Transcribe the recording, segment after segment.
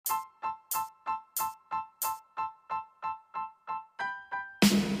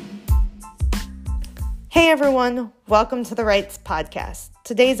Hey everyone, welcome to the Rights Podcast.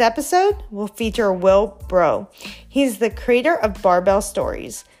 Today's episode will feature Breault. He's the creator of Barbell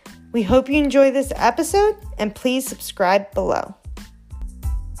Stories. We hope you enjoy this episode and please subscribe below.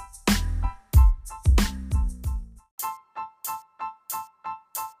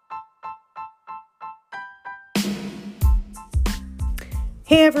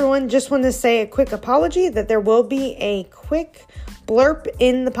 Hey everyone, just want to say a quick apology that there will be a quick blurb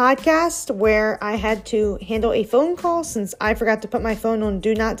in the podcast where I had to handle a phone call since I forgot to put my phone on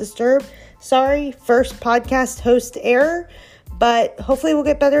Do Not Disturb. Sorry, first podcast host error, but hopefully we'll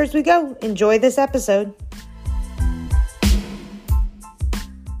get better as we go. Enjoy this episode.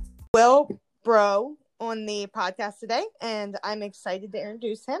 Breault on the podcast today, and I'm excited to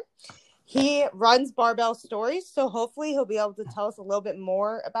introduce him. He runs Barbell Stories, so hopefully he'll be able to tell us a little bit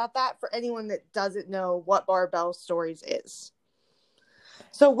more about that for anyone that doesn't know what Barbell Stories is.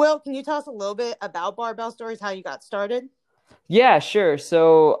 So, Will, can you tell us a little bit about Barbell Stories, how you got started? Yeah, sure.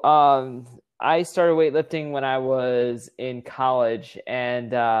 So I started weightlifting when I was in college,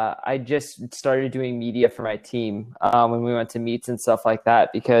 and I just started doing media for my team when we went to meets and stuff like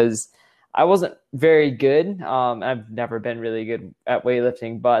that because I wasn't very good. I've never been really good at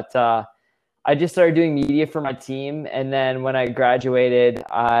weightlifting, but I just started doing media for my team. And then when I graduated,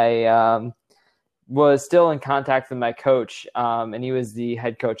 I was still in contact with my coach, and he was the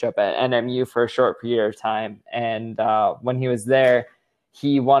head coach up at NMU for a short period of time. And when he was there,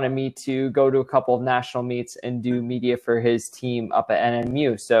 he wanted me to go to a couple of national meets and do media for his team up at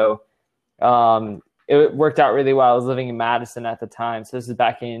NMU. So it worked out really well. I was living in Madison at the time. So this is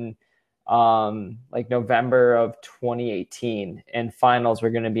back in like November of 2018, and finals were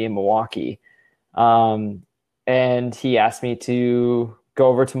going to be in Milwaukee. And he asked me to go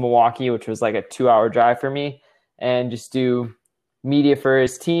over to Milwaukee, which was like a 2-hour drive for me, and just do media for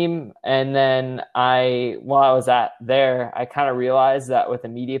his team. And then while I was there, I kind of realized that with a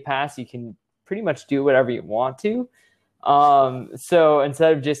media pass, you can pretty much do whatever you want to. So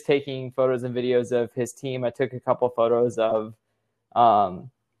instead of just taking photos and videos of his team, I took a couple photos of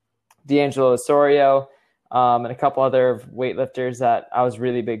D'Angelo Osorio, and a couple other weightlifters that I was a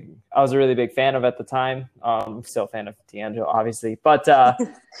really big fan of at the time. I'm still a fan of D'Angelo, obviously. But yeah,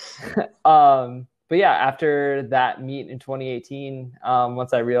 after that meet in 2018,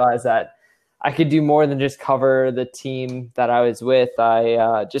 once I realized that I could do more than just cover the team that I was with,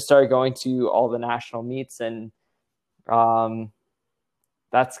 I just started going to all the national meets, and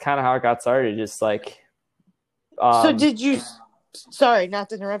that's kind of how it got started. Just like So did you... Sorry, not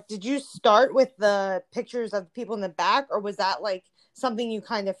to interrupt. Did you start with the pictures of people in the back, or was that like something you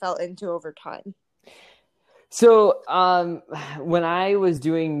kind of fell into over time? So when I was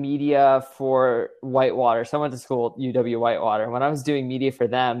doing media for Whitewater, so I went to school at UW Whitewater. When I was doing media for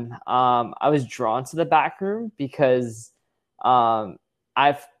them, I was drawn to the back room because I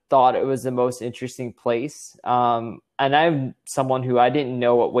thought it was the most interesting place. And I'm someone who I didn't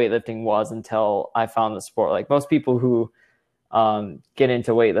know what weightlifting was until I found the sport. Like most people who get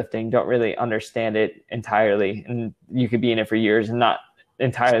into weightlifting don't really understand it entirely, and you could be in it for years and not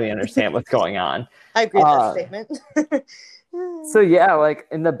entirely understand what's going on. I agree with that statement. So yeah, like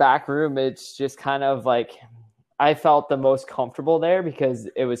in the back room, it's just kind of like I felt the most comfortable there because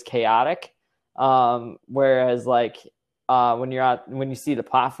it was chaotic. Whereas like when you see the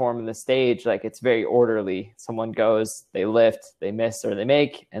platform and the stage, like it's very orderly. Someone goes, they lift, they miss or they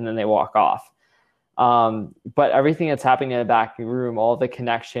make, and then they walk off. But everything that's happening in the back room, all the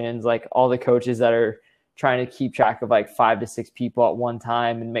connections, like all the coaches that are trying to keep track of like 5 to 6 people at one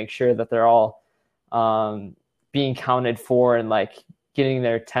time and make sure that they're all being counted for and like getting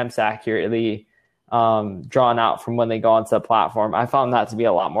their temps accurately drawn out from when they go onto the platform. I found that to be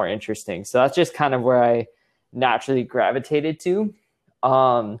a lot more interesting. So that's just kind of where I naturally gravitated to.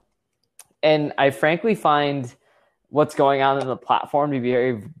 And I frankly find what's going on in the platform to be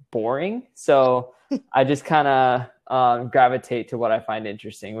very boring. So I just kind of gravitate to what I find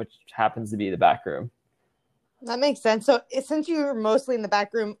interesting, which happens to be the back room. That makes sense. So since you were mostly in the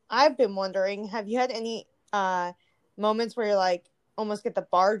back room, I've been wondering, have you had any moments where you're like almost get the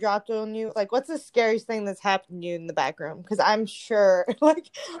bar dropped on you? Like what's the scariest thing that's happened to you in the back room? Because I'm sure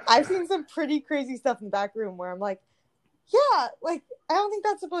like I've seen some pretty crazy stuff in the back room where I'm like, yeah, like I don't think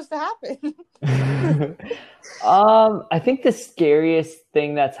that's supposed to happen. I think the scariest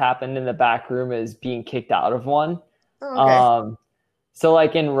thing that's happened in the back room is being kicked out of one. Oh, okay. So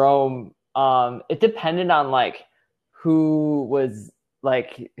like in Rome, it depended on like who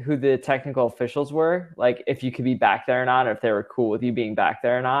the technical officials were, like if you could be back there or not, or if they were cool with you being back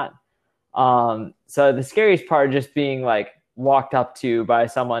there or not. So the scariest part just being like walked up to by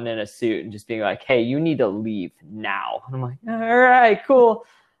someone in a suit and just being like, "Hey, you need to leave now." And I'm like, "All right, cool."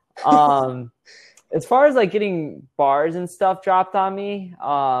 Um, as far as like getting bars and stuff dropped on me,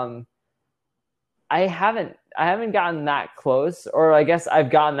 I haven't gotten that close, or I guess I've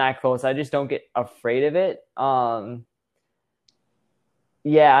gotten that close. I just don't get afraid of it.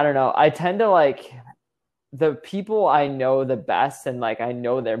 Yeah, I don't know. I tend to like the people I know the best and like I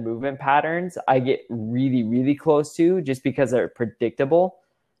know their movement patterns, I get really, really close to just because they're predictable.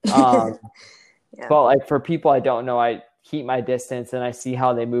 Um, Yeah. but like for people I don't know, I keep my distance and I see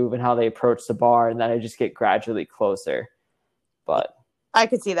how they move and how they approach the bar, and then I just get gradually closer. But I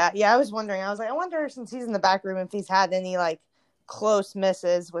could see that. Yeah, I was wondering. I was like, I wonder since he's in the back room if he's had any like close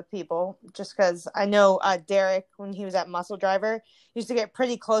misses with people. Just because I know Derek, when he was at Muscle Driver, used to get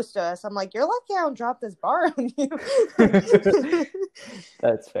pretty close to us. I'm like, you're lucky I don't drop this bar on you.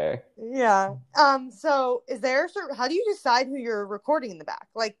 that's fair. Yeah. So is there how do you decide who you're recording in the back?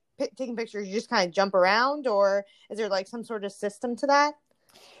 Like taking pictures, you just kind of jump around, or is there like some sort of system to that?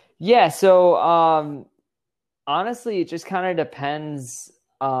 Yeah, so honestly, it just kind of depends.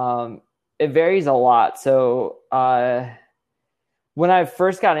 It varies a lot. So when I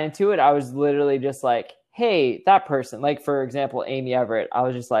first got into it, I was literally just like, hey, that person, like for example, Amy Everett, I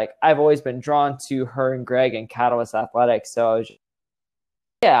was just like, I've always been drawn to her and Greg and Catalyst Athletics. So I was just,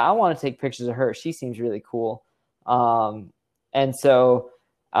 yeah, I want to take pictures of her. She seems really cool. And so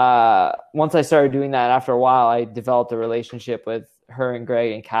once I started doing that, after a while, I developed a relationship with her and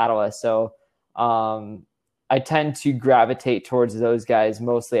Greg and Catalyst. So I tend to gravitate towards those guys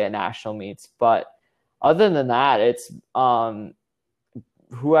mostly at national meets. But other than that, it's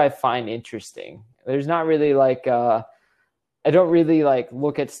who I find interesting. There's not really like I don't really like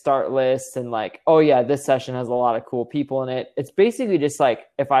look at start lists and like, oh yeah, this session has a lot of cool people in it. It's basically just like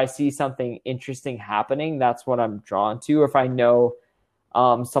if I see something interesting happening, that's what I'm drawn to. Or if I know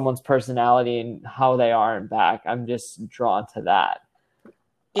someone's personality and how they are in back, I'm just drawn to that.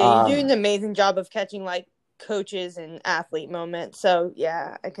 Yeah, you do an amazing job of catching like coaches and athlete moments. So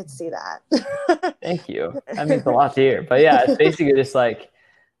yeah, I could see that. Thank you. That means a lot to hear. But yeah, it's basically just like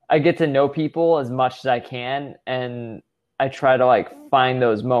I get to know people as much as I can, and I try to like find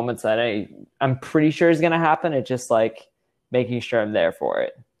those moments that I'm pretty sure is gonna happen. It's just like making sure I'm there for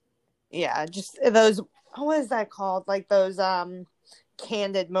it. Yeah, just those, what is that called? Like those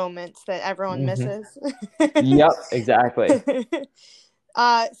candid moments that everyone misses. Yep, exactly.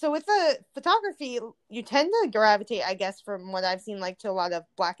 So with the photography, you tend to gravitate, I guess, from what I've seen, like to a lot of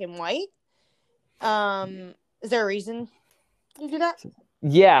black and white. Is there a reason you do that?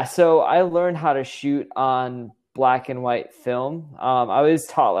 Yeah, so I learned how to shoot on black and white film. I was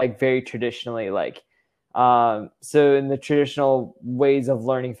taught like very traditionally, like so in the traditional ways of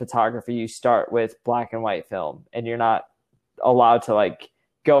learning photography, you start with black and white film, and you're not allowed to like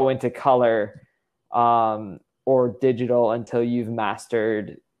go into color or digital until you've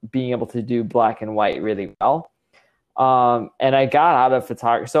mastered being able to do black and white really well. And I got out of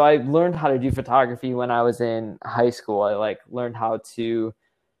photography. So I learned how to do photography when I was in high school. I like learned how to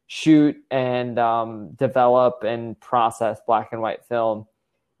shoot and develop and process black and white film.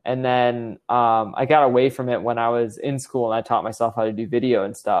 And then I got away from it when I was in school, and I taught myself how to do video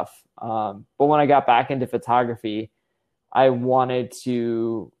and stuff. But when I got back into photography, I wanted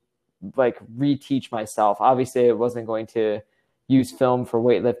to like reteach myself. Obviously, I wasn't going to use film for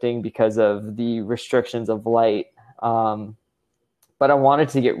weightlifting because of the restrictions of light. But I wanted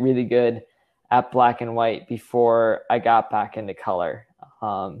to get really good at black and white before I got back into color.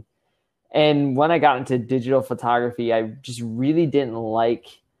 And when I got into digital photography, I just really didn't like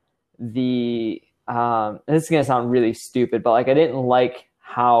the, this is going to sound really stupid, but like I didn't like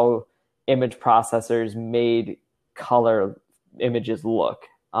how image processors made color images look.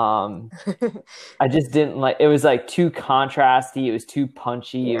 I just didn't like, it was like too contrasty. It was too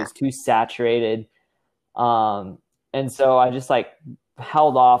punchy. Yeah. It was too saturated. And so I just like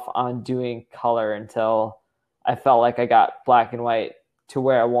held off on doing color until I felt like I got black and white to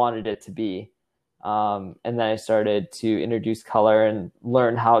where I wanted it to be. And then I started to introduce color and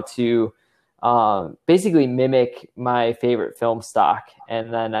learn how to basically mimic my favorite film stock.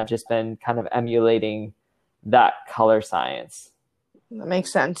 And then I've just been kind of emulating that color science. That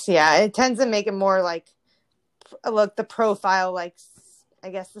makes sense. Yeah, it tends to make it more like look the profile, like I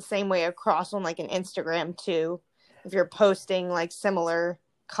guess the same way across on like an Instagram too. If you're posting like similar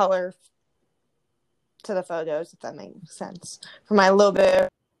color to the photos, if that makes sense. For my little bit.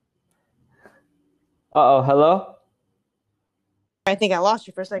 Hello? I think I lost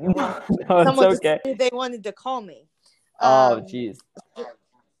you for a second. No, someone it's okay. They wanted to call me. Oh, geez.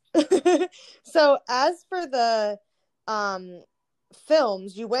 So as for the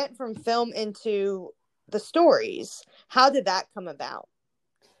films, you went from film into the stories. How did that come about?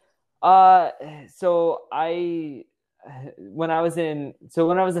 So when I was in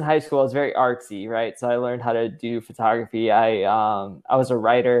high school, I was very artsy, right? So I learned how to do photography. I was a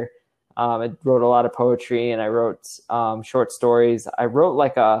writer. I wrote a lot of poetry and I wrote short stories. I wrote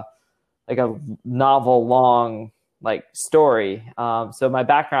like a novel long like story. So my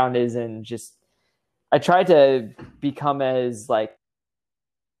background is in just I tried to become as like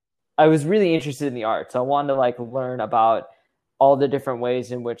I was really interested in the arts. I wanted to like learn about all the different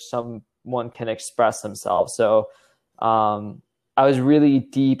ways in which someone can express themselves. So I was really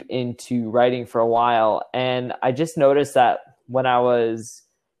deep into writing for a while, and I just noticed that when I was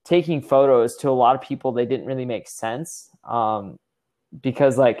taking photos to a lot of people, they didn't really make sense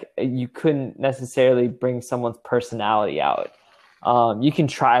because like you couldn't necessarily bring someone's personality out. You can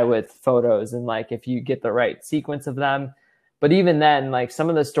try with photos and like if you get the right sequence of them, but even then, like some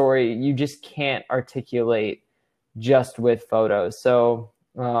of the story you just can't articulate just with photos. So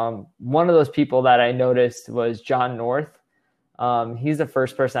one of those people that I noticed was John North. He's the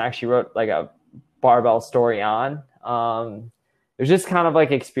first person I actually wrote like a barbell story on. It was just kind of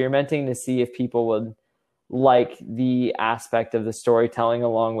like experimenting to see if people would like the aspect of the storytelling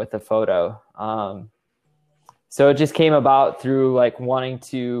along with the photo. So it just came about through like wanting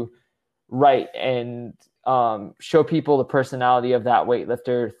to write and show people the personality of that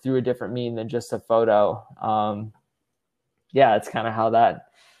weightlifter through a different mean than just a photo. Yeah, it's kind of how that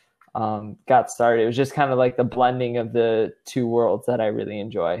got started. It was just kind of like the blending of the two worlds that I really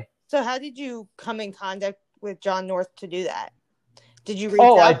enjoy. So how did you come in contact with John North to do that? Did you reach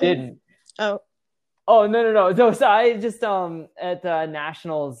Oh, I out to him? didn't. Oh, Oh, no. So I just at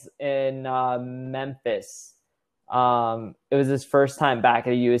nationals in Memphis. It was his first time back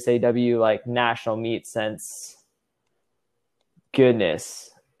at a USAW like national meet since goodness,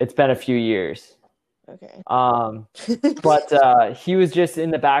 it's been a few years. okay. But he was just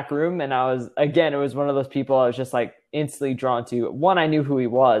in the back room, and it was one of those people I was just like instantly drawn to. One, I knew who he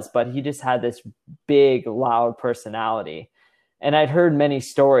was, but he just had this big, loud personality. And I'd heard many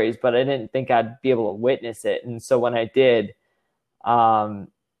stories, but I didn't think I'd be able to witness it. And so when I did, I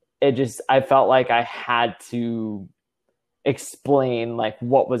felt like I had to explain like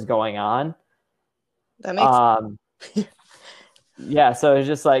what was going on. That makes Yeah, so it was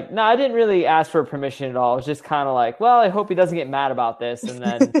just like, no, I didn't really ask for permission at all. It was just kind of like, well, I hope he doesn't get mad about this, and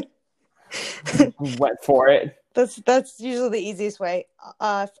then went for it. That's usually the easiest way.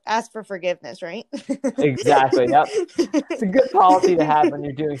 Ask for forgiveness, right? Exactly. Yep. It's a good policy to have when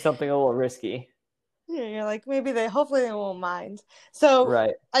you're doing something a little risky. Yeah, you're like hopefully they won't mind. So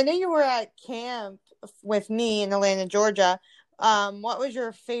Right. I know you were at camp with me in Atlanta, Georgia. What was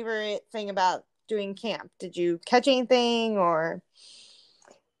your favorite thing about doing camp? Did you catch anything or?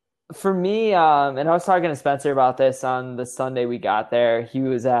 For me, and I was talking to Spencer about this on the Sunday we got there. He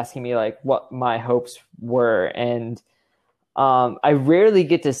was asking me like what my hopes were, and I rarely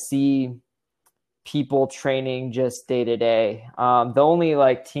get to see people training just day to day. The only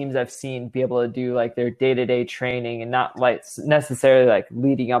like teams I've seen be able to do like their day to day training and not like necessarily like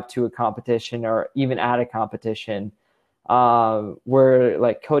leading up to a competition or even at a competition were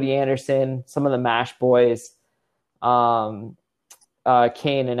like Cody Anderson, some of the MASH boys, Kane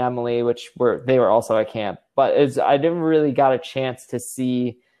and Emily, they were also at camp. But I never really got a chance to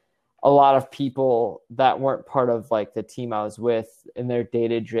see a lot of people that weren't part of like the team I was with in their day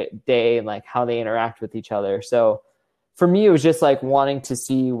to day and like how they interact with each other. So for me, it was just like wanting to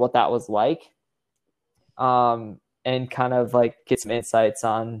see what that was like, and kind of like get some insights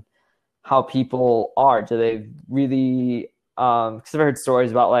on how people are. Do they really? Because I've heard stories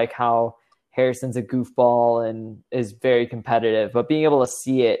about like how Harrison's a goofball and is very competitive, but being able to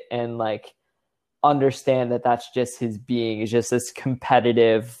see it and like understand that that's just his being is just this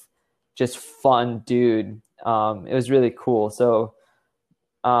competitive, just fun dude. It was really cool. So,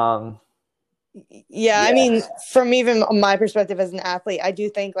 Yeah, I mean, from even my perspective as an athlete, I do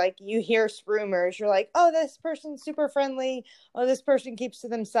think like you hear rumors, you're like, oh, this person's super friendly. Oh, this person keeps to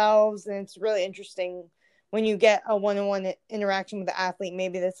themselves. And it's really interesting when you get a one-on-one interaction with the athlete,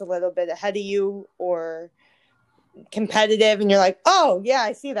 maybe that's a little bit ahead of you or competitive. And you're like, oh, yeah,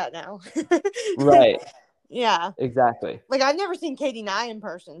 I see that now. right. Yeah. Exactly. Like I've never seen Katie Nye in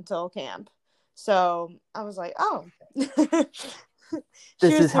person until camp. So I was like, oh.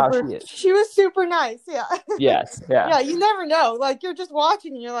 This is how she is. She was super nice. Yeah. Yes. Yeah. Yeah. You never know. Like you're just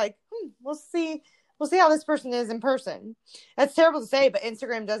watching and you're like, we'll see. We'll see how this person is in person. That's terrible to say, but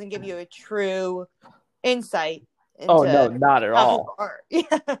Instagram doesn't give you a true insight into no, not at all.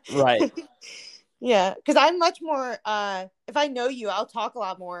 Yeah. Right. Yeah, because I'm much more. If I know you, I'll talk a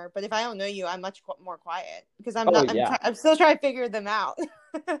lot more. But if I don't know you, I'm much more quiet because I'm Oh not. yeah, I'm still trying to figure them out.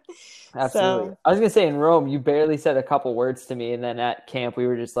 absolutely. So I was gonna say in Rome, you barely said a couple words to me, and then at camp we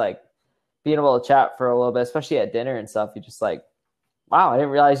were just like being able to chat for a little bit, especially at dinner and stuff. You just like, wow, I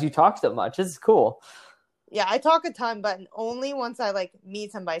didn't realize you talked so much. This is cool. yeah, I talk a ton, but only once I like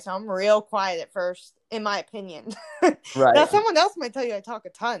meet somebody. So I'm real quiet at first, in my opinion. Now Right. someone else might tell you I talk a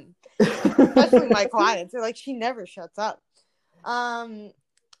ton, especially my clients. They're like, she never shuts up. Um,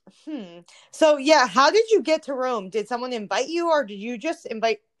 So yeah, how did you get to Rome? Did someone invite you, or did you just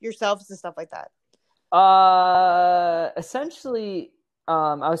invite yourselves and stuff like that? Essentially,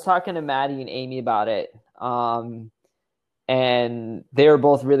 I was talking to Maddie and Amy about it. And they were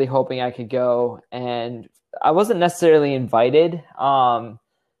both really hoping I could go. And I wasn't necessarily invited by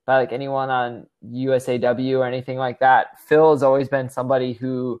like anyone on USAW or anything like that. Phil has always been somebody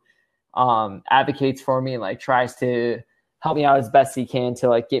who advocates for me and like tries to help me out as best he can to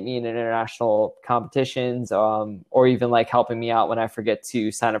like get me in international competitions, or even like helping me out when I forget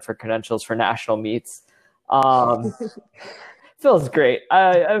to sign up for credentials for national meets. Um, Phil's great.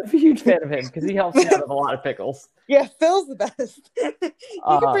 I'm a huge fan of him because he helps me out of a lot of pickles. Yeah, Phil's the best. You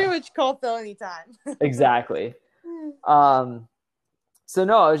can pretty Uh, much call Phil anytime. exactly. Um, so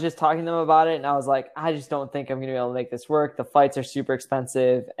no, I was just talking to them about it, and I was like, I just don't think I'm gonna be able to make this work. The flights are super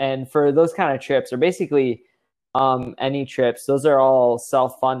expensive, and for those kind of trips, or basically any trips, those are all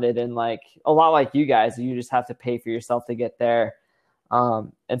self-funded and like a lot like you guys. You just have to pay for yourself to get there,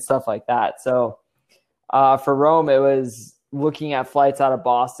 and stuff like that. So for Rome, it was looking at flights out of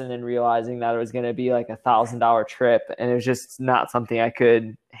Boston and realizing that it was going to be like $1,000 trip, and it was just not something I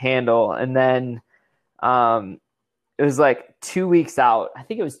could handle. And then it was like 2 weeks out. I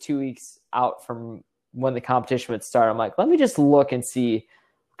think it was 2 weeks out from when the competition would start. I'm like, let me just look and see,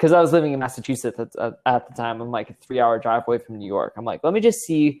 because I was living in Massachusetts at the time. I'm like a 3-hour drive away from New York. I'm like, let me just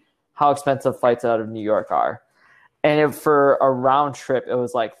see how expensive flights out of New York are. And for a round trip, it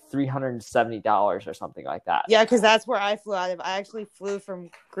was like $370 or something like that. Yeah, because that's where I flew out of. I actually flew from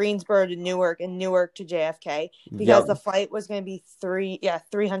Greensboro to Newark and Newark to JFK because Yep. the flight was going to be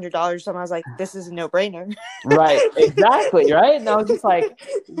 $300. So I was like, this is a no brainer. Right. Exactly. Right. And I was just like,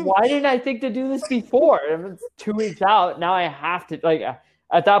 why didn't I think to do this before? If it's 2 weeks out, now I have to, like,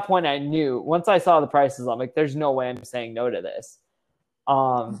 at that point I knew once I saw the prices, I'm like, there's no way I'm saying no to this.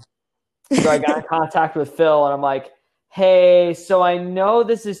 So I got in contact with Phil and I'm like, hey, so I know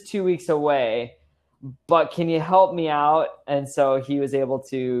this is 2 weeks away, but can you help me out? And so he was able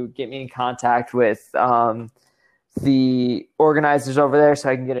to get me in contact with the organizers over there so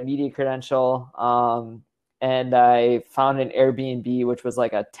I can get a media credential. And I found an Airbnb, which was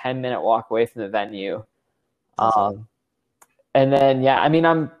like a 10-minute walk away from the venue. Awesome. And then, yeah, I mean,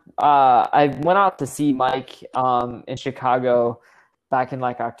 I went out to see Mike in Chicago back in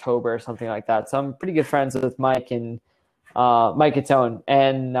like October or something like that. So I'm pretty good friends with Mike and Mike Catone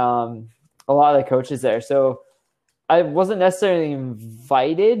and a lot of the coaches there. So I wasn't necessarily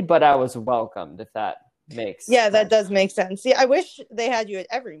invited, but I was welcomed, if that makes Yeah, that sense. does make sense. Yeah, I wish they had you at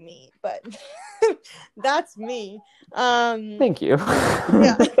every meet, but that's me. Thank you.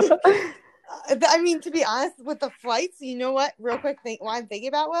 Yeah. I mean, to be honest, with the flights, you know what? Real quick, why I'm thinking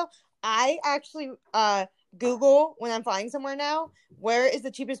about, Will, I actually Google when I'm flying somewhere now, where is the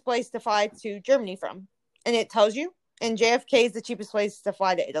cheapest place to fly to Germany from? And it tells you. And JFK is the cheapest place to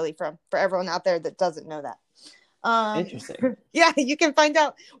fly to Italy from, for everyone out there that doesn't know that. Interesting. Yeah, you can find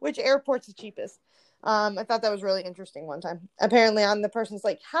out which airport's the cheapest. I thought that was really interesting one time. Apparently, I'm the person's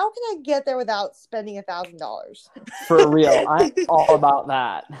like, how can I get there without spending $1,000? For real, I'm all about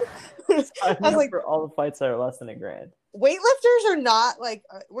that. I was like, for all the flights that are less than $1,000. weightlifters are not like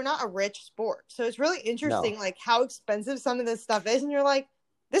we're not a rich sport, so it's really interesting No. like how expensive some of this stuff is, and you're like,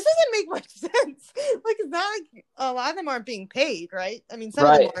 this doesn't make much sense. Like, it's not like a lot of them aren't being paid, right? I mean, some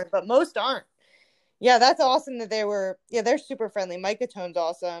of them Right. are, but most aren't. Yeah, that's awesome that they're super friendly. Mike Catone's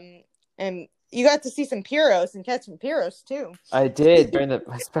awesome, and you got to see some Pyros and catch some Pyros too. I did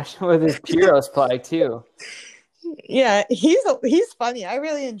especially with his Pyros play too. Yeah, he's funny. I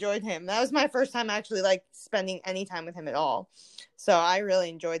really enjoyed him. That was my first time actually like spending any time with him at all. So I really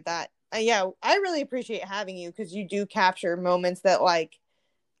enjoyed that. Yeah, I really appreciate having you because you do capture moments that, like,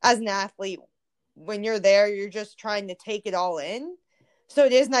 as an athlete, when you're there, you're just trying to take it all in. So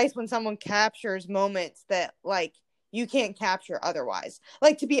it is nice when someone captures moments that, like, you can't capture otherwise.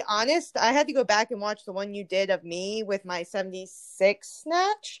 Like, to be honest, I had to go back and watch the one you did of me with my 76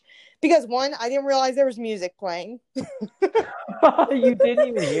 snatch because, one, I didn't realize there was music playing. You didn't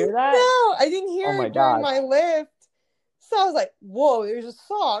even hear that? No, I didn't Oh hear my it during gosh. my lift. So I was like, whoa, there's a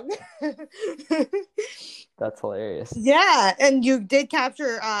song. That's hilarious. Yeah, and you did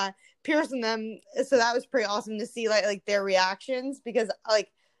capture Pierce and them, so that was pretty awesome to see like their reactions, because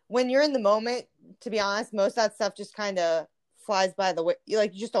like when you're in the moment, to be honest, most of that stuff just kind of flies by the way. You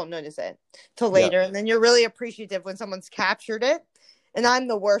just don't notice it till Yep. later, and then you're really appreciative when someone's captured it. And I'm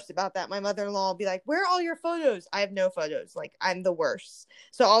the worst about that. My mother-in-law will be like, "Where are all your photos?" I have no photos. Like, I'm the worst.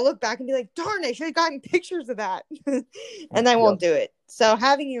 So I'll look back and be like, "Darn, I should have gotten pictures of that," and I Yep. won't do it. So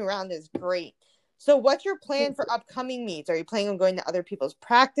having you around is great. So what's your plan for upcoming meets? Are you planning on going to other people's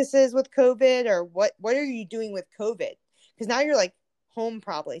practices with COVID, or what are you doing with COVID? Because now you're like home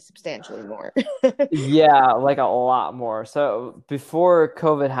probably substantially more. Yeah, like a lot more. So before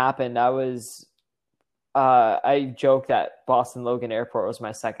COVID happened, I joked that Boston Logan Airport was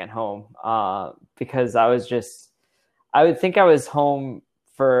my second home, because I would think I was home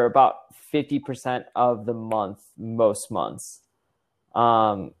for about 50% of the month, most months.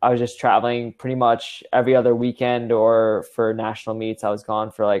 I was just traveling pretty much every other weekend, or for national meets, I was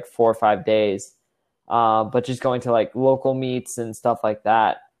gone for like 4 or 5 days. But just going to like local meets and stuff like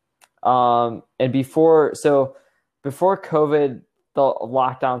that. And before COVID, the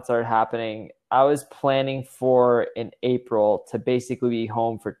lockdown started happening, I was planning for in April to basically be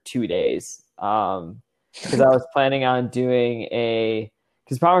home for 2 days. Because I was planning on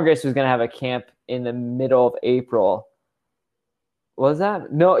because Power and Grace was going to have a camp in the middle of April. Was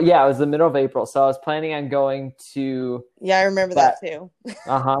that? No, yeah, it was the middle of April. So I was planning on going to Yeah, I remember that too.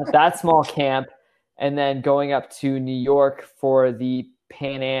 that small camp, and then going up to New York for the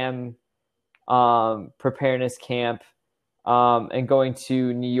Pan Am preparedness camp, and going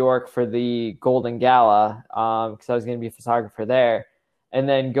to New York for the Golden Gala, because I was going to be a photographer there, and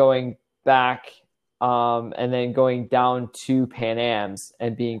then going back, and then going down to Pan Am's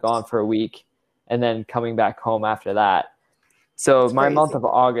and being gone for a week, and then coming back home after that. So That's my month crazy. of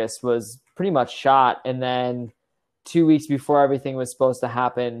August was pretty much shot. And then 2 weeks before everything was supposed to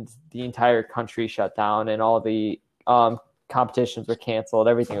happen, the entire country shut down and all the competitions were canceled.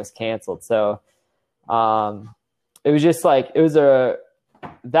 Everything was canceled. So it was just like,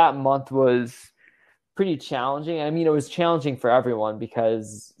 that month was pretty challenging. I mean, it was challenging for everyone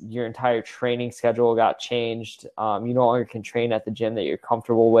because your entire training schedule got changed. You no longer can train at the gym that you're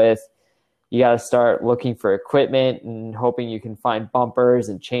comfortable with. You got to start looking for equipment and hoping you can find bumpers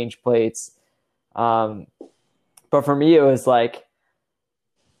and change plates. But for me, it was like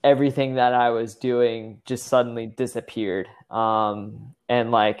everything that I was doing just suddenly disappeared. And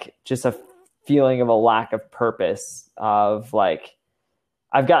like just a feeling of a lack of purpose, of like,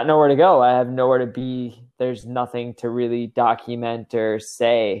 I've got nowhere to go. I have nowhere to be. There's nothing to really document or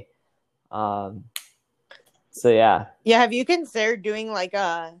say. So yeah. Yeah, have you considered doing like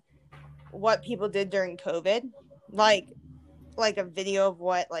what people did during COVID? Like a video of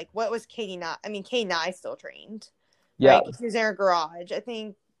what was Katie not? I mean, Katie and I still trained, Yeah. right? She was in her garage. I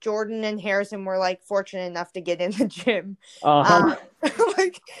think Jordan and Harrison were like fortunate enough to get in the gym. Uh-huh.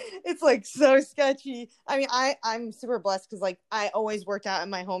 Like it's like so sketchy. I mean, I'm super blessed because like I always worked out in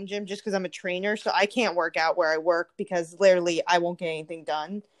my home gym just because I'm a trainer, so I can't work out where I work because literally I won't get anything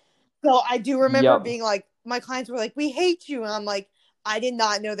done. So I do remember Yep. being like, my clients were like, "We hate you," and I'm like, I did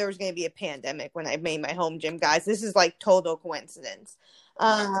not know there was going to be a pandemic when I made my home gym, guys. This is like total coincidence.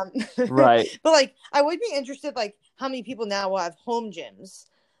 But Right. like, I would be interested, like, how many people now will have home gyms,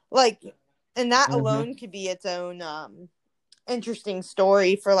 like, and that Mm-hmm. alone could be its own interesting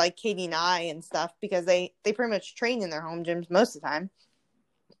story for like Katie and I and stuff, because they pretty much train in their home gyms most of the time.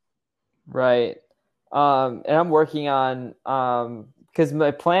 Right. And I'm working on, because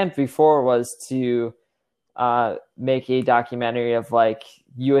my plan before was to make a documentary of like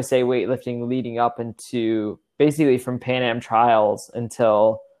USA weightlifting leading up into basically from Pan Am trials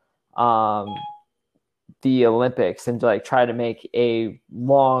until the Olympics, and to like try to make a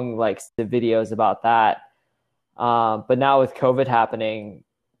long like the videos about that. But now with COVID happening,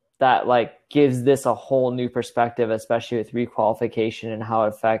 that like gives this a whole new perspective, especially with requalification and how it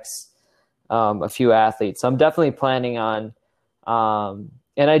affects a few athletes. So I'm definitely planning on,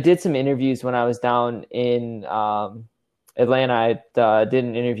 and I did some interviews when I was down in Atlanta. I did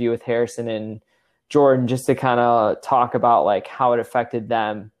an interview with Harrison and Jordan just to kind of talk about like how it affected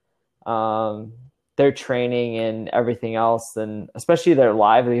them, their training and everything else, and especially their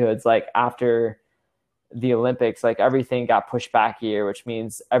livelihoods. Like after the Olympics, like everything got pushed back a year, which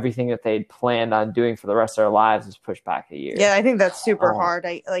means everything that they'd planned on doing for the rest of their lives was pushed back a year. Yeah, I think that's super hard.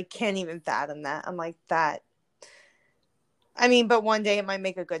 I like can't even fathom that. I'm like that. I mean, but one day it might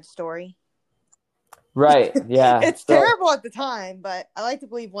make a good story. Right. Yeah. It's terrible at the time, but I like to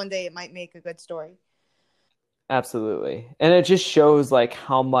believe one day it might make a good story. Absolutely. And it just shows like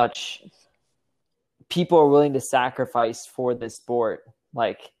how much people are willing to sacrifice for this sport.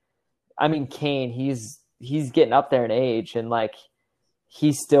 Like, I mean, Kane, he's getting up there in age, and like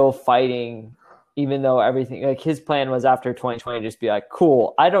he's still fighting, even though everything, like his plan was after 2020 just be like,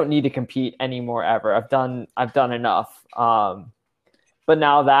 cool, I don't need to compete anymore ever. I've done enough. But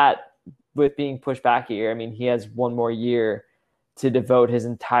now that with being pushed back a year, I mean, he has one more year to devote his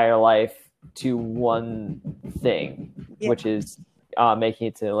entire life to one thing, which is making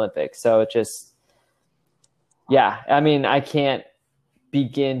it to the Olympics. So it just, yeah, I mean, I can't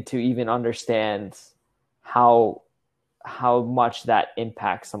begin to even understand how much that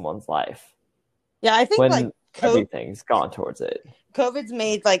impacts someone's life. Yeah, I think when like everything's gone towards it. COVID's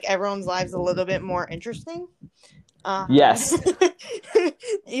made like everyone's lives a little bit more interesting. Yes.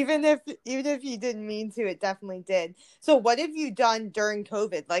 even if you didn't mean to, it definitely did. So what have you done during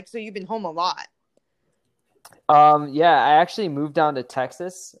COVID? Like, so you've been home a lot. Yeah, I actually moved down to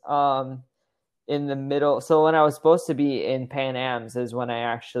Texas in the middle. So when I was supposed to be in Pan Am's is when I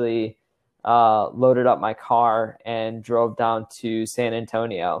actually loaded up my car and drove down to San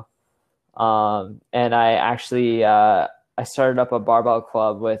Antonio. And I actually I started up a barbell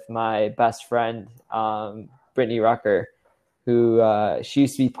club with my best friend, Brittany Rucker, who she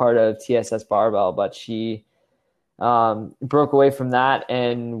used to be part of TSS Barbell, but she broke away from that,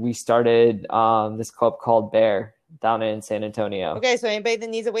 and we started this club called Bear down in San Antonio. Okay, so anybody that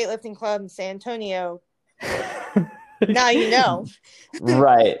needs a weightlifting club in San Antonio, now you know.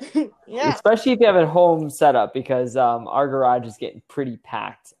 Right. Yeah. Especially if you have a home setup, because our garage is getting pretty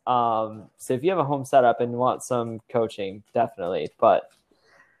packed. So if you have a home setup and want some coaching, definitely. But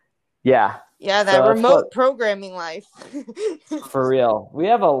yeah. Yeah, that remote programming life. For real. We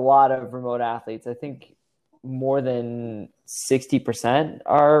have a lot of remote athletes. I think more than 60%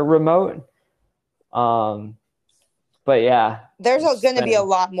 are remote. But yeah. There's going to be a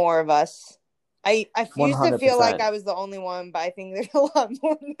lot more of us. I used 100%. to feel like I was the only one, but I think there's a lot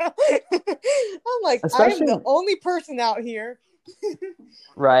more now. I'm like, I'm the only person out here.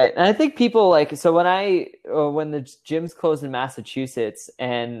 Right. And I think people like, so when the gyms closed in Massachusetts,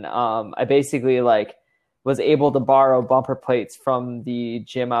 and I basically like was able to borrow bumper plates from the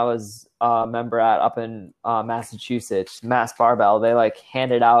gym I was a member at up in Massachusetts, Mass Barbell, they like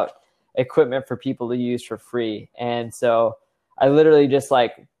handed out equipment for people to use for free. And so I literally just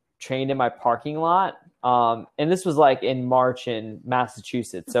like trained in my parking lot. And this was like in March in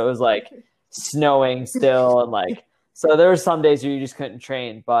Massachusetts. So it was like snowing still, and like, so there were some days where you just couldn't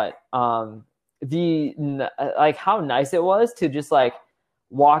train, but like how nice it was to just like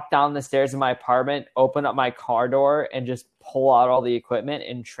walk down the stairs of my apartment, open up my car door, and just pull out all the equipment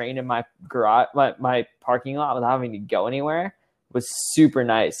and train in my garage, my parking lot without having to go anywhere was super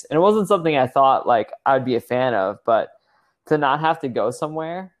nice. And it wasn't something I thought like I'd be a fan of, but to not have to go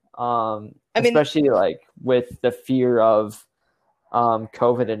somewhere, especially like with the fear of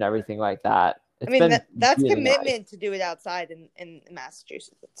COVID and everything like that. That's really commitment to do it outside in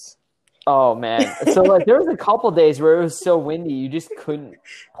Massachusetts. Oh man. So like there was a couple days where it was so windy you just couldn't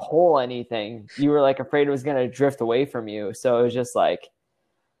pull anything. You were like afraid it was gonna drift away from you. So it was just like,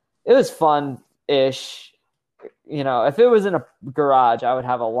 it was fun-ish. You know, if it was in a garage, I would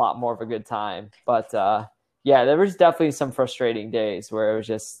have a lot more of a good time. But yeah, there was definitely some frustrating days where it was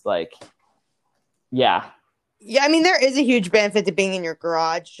just like, yeah. Yeah, I mean, there is a huge benefit to being in your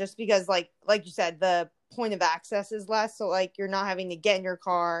garage, just because, like you said, the point of access is less. So, like, you're not having to get in your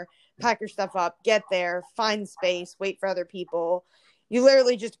car, pack your stuff up, get there, find space, wait for other people. You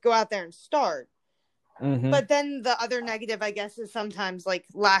literally just go out there and start. Mm-hmm. But then the other negative, I guess, is sometimes, like,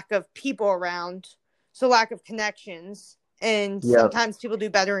 lack of people around. So, lack of connections. And sometimes people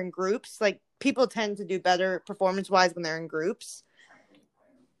do better in groups. Like, people tend to do better performance-wise when they're in groups.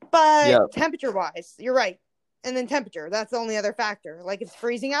 But temperature-wise, you're right. And then temperature, that's the only other factor. Like, it's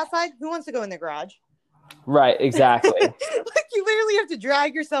freezing outside. Who wants to go in the garage? Right, exactly. Like, you literally have to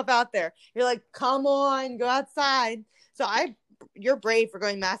drag yourself out there. You're like, come on, go outside. So you're brave for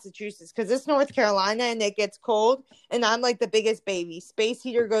going to Massachusetts, because it's North Carolina and it gets cold. And I'm like the biggest baby. Space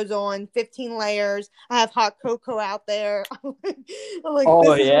heater goes on, 15 layers. I have hot cocoa out there. I'm like,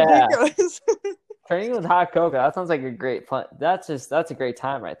 oh, this is ridiculous. Training with hot cocoa, that sounds like a great plan. That's a great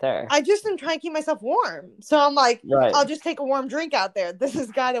time right there. I just am trying to keep myself warm. So I'm like, I'll just take a warm drink out there. This has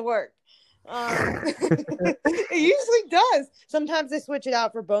got to work. It usually does. Sometimes I switch it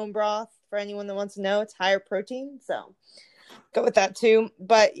out for bone broth. For anyone that wants to know, it's higher protein. So go with that too.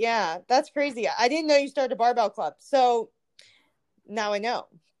 But yeah, that's crazy. I didn't know you started a barbell club. So now I know.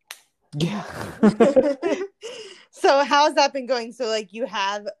 Yeah. So how's that been going? So like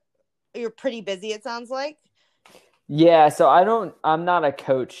you're pretty busy, it sounds like. Yeah, so I'm not a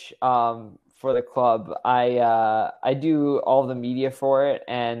coach for the club. I do all the media for it,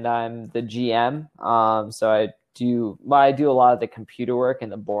 and I'm the GM. So I do a lot of the computer work and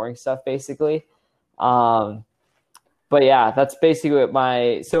the boring stuff basically. Um, but yeah, that's basically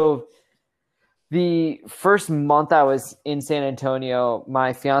what so the first month I was in San Antonio,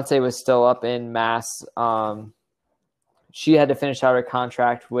 my fiance was still up in Mass. She had to finish out her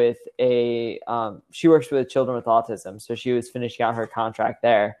contract with she works with children with autism, so she was finishing out her contract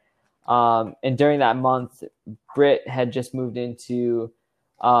there. And during that month, Britt had just moved into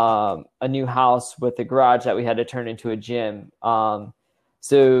a new house with a garage that we had to turn into a gym.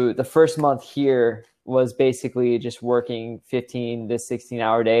 So the first month here was basically just working 15 to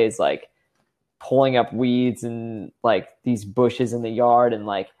 16-hour days, like pulling up weeds and like these bushes in the yard and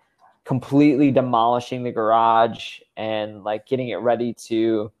like completely demolishing the garage and like getting it ready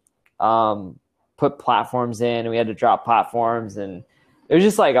to put platforms in. And we had to drop platforms, and it was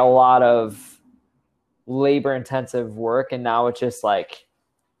just like a lot of labor intensive work. And now it's just like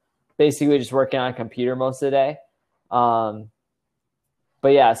basically just working on a computer most of the day.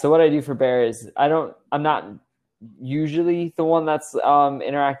 But yeah, so what I do for Bear is I'm not usually the one that's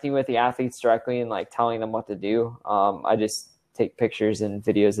interacting with the athletes directly and like telling them what to do. I just take pictures and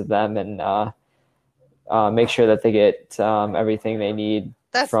videos of them and make sure that they get everything they need.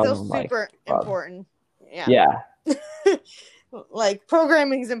 That's still super important. Yeah. Like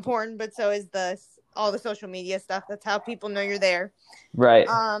programming is important, but so is all the social media stuff. That's how people know you're there. Right.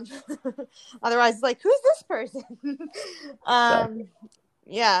 Otherwise it's like, who's this person? Exactly.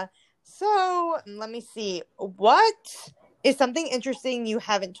 Yeah. So let me see. What is something interesting you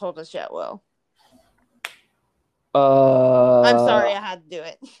haven't told us yet, Will? I'm sorry I had to do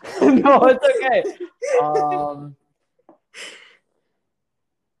it. No, it's okay.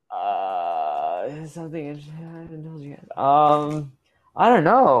 Something interesting I haven't told you yet. I don't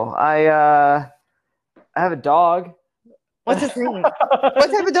know. I have a dog. What's his name? What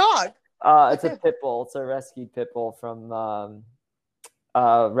type of dog? It's a pit bull. It's a rescued pit bull from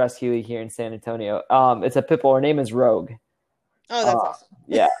Rescue League here in San Antonio. It's a pit bull. Her name is Rogue. Oh, that's awesome.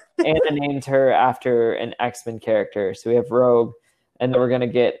 Yeah. Anna named her after an X-Men character. So we have Rogue, and then we're going to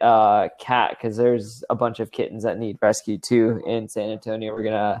get Cat because there's a bunch of kittens that need rescued too in San Antonio. We're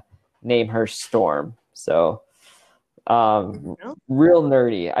going to name her Storm. So real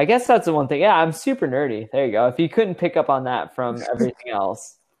nerdy. I guess that's the one thing. Yeah, I'm super nerdy. There you go. If you couldn't pick up on that from everything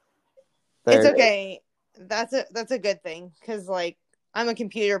else. It's okay. That's a good thing because like I'm a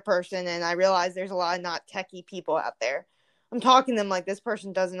computer person and I realize there's a lot of not techie people out there. I'm talking to them like this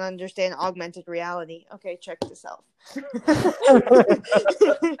person doesn't understand augmented reality. Okay, check this out.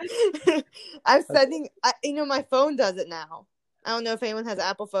 I'm sending, my phone does it now. I don't know if anyone has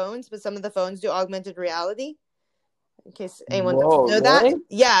Apple phones, but some of the phones do augmented reality. In case anyone doesn't know that.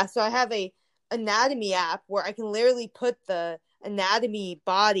 Yeah, so I have a anatomy app where I can literally put the anatomy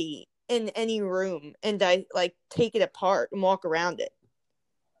body in any room and I like take it apart and walk around it.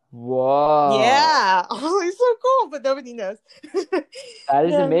 Whoa. Yeah. Oh, it's so cool, but nobody knows. That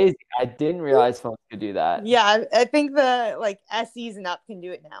is amazing. I didn't realize phones could do that. Yeah, I think the like SEs and up can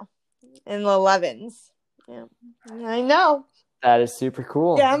do it now. And the 11s. Yeah. I know. That is super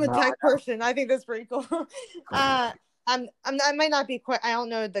cool. Yeah, I'm a tech person. I think that's pretty cool. I might not be quite, I don't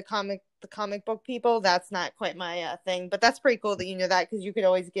know the comic book people. That's not quite my thing, but that's pretty cool that you know that because you could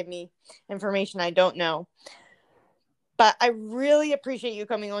always give me information I don't know. But I really appreciate you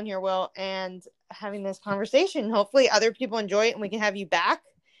coming on here, Will, and having this conversation. Hopefully other people enjoy it and we can have you back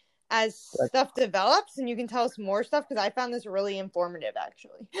as stuff develops and you can tell us more stuff because I found this really informative,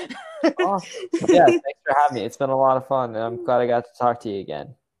 actually. Awesome. Yeah, thanks for having me. It's been a lot of fun, and I'm glad I got to talk to you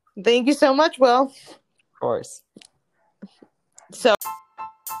again. Thank you so much, Will. Of course. So...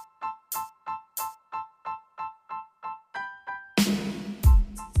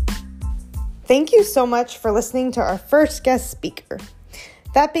 Thank you so much for listening to our first guest speaker.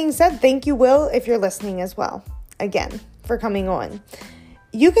 That being said, thank you, Will, if you're listening as well. Again, for coming on.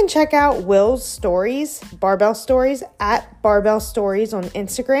 You can check out Will's stories, Barbell Stories, at Barbell Stories on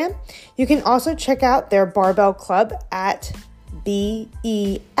Instagram. You can also check out their Barbell Club at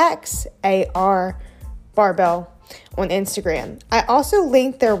BEXAR Barbell on Instagram. I also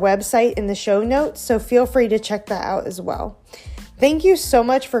linked their website in the show notes, so feel free to check that out as well. Thank you so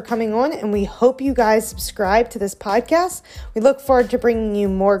much for coming on, and we hope you guys subscribe to this podcast. We look forward to bringing you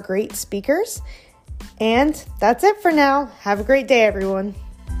more great speakers. And that's it for now. Have a great day, everyone.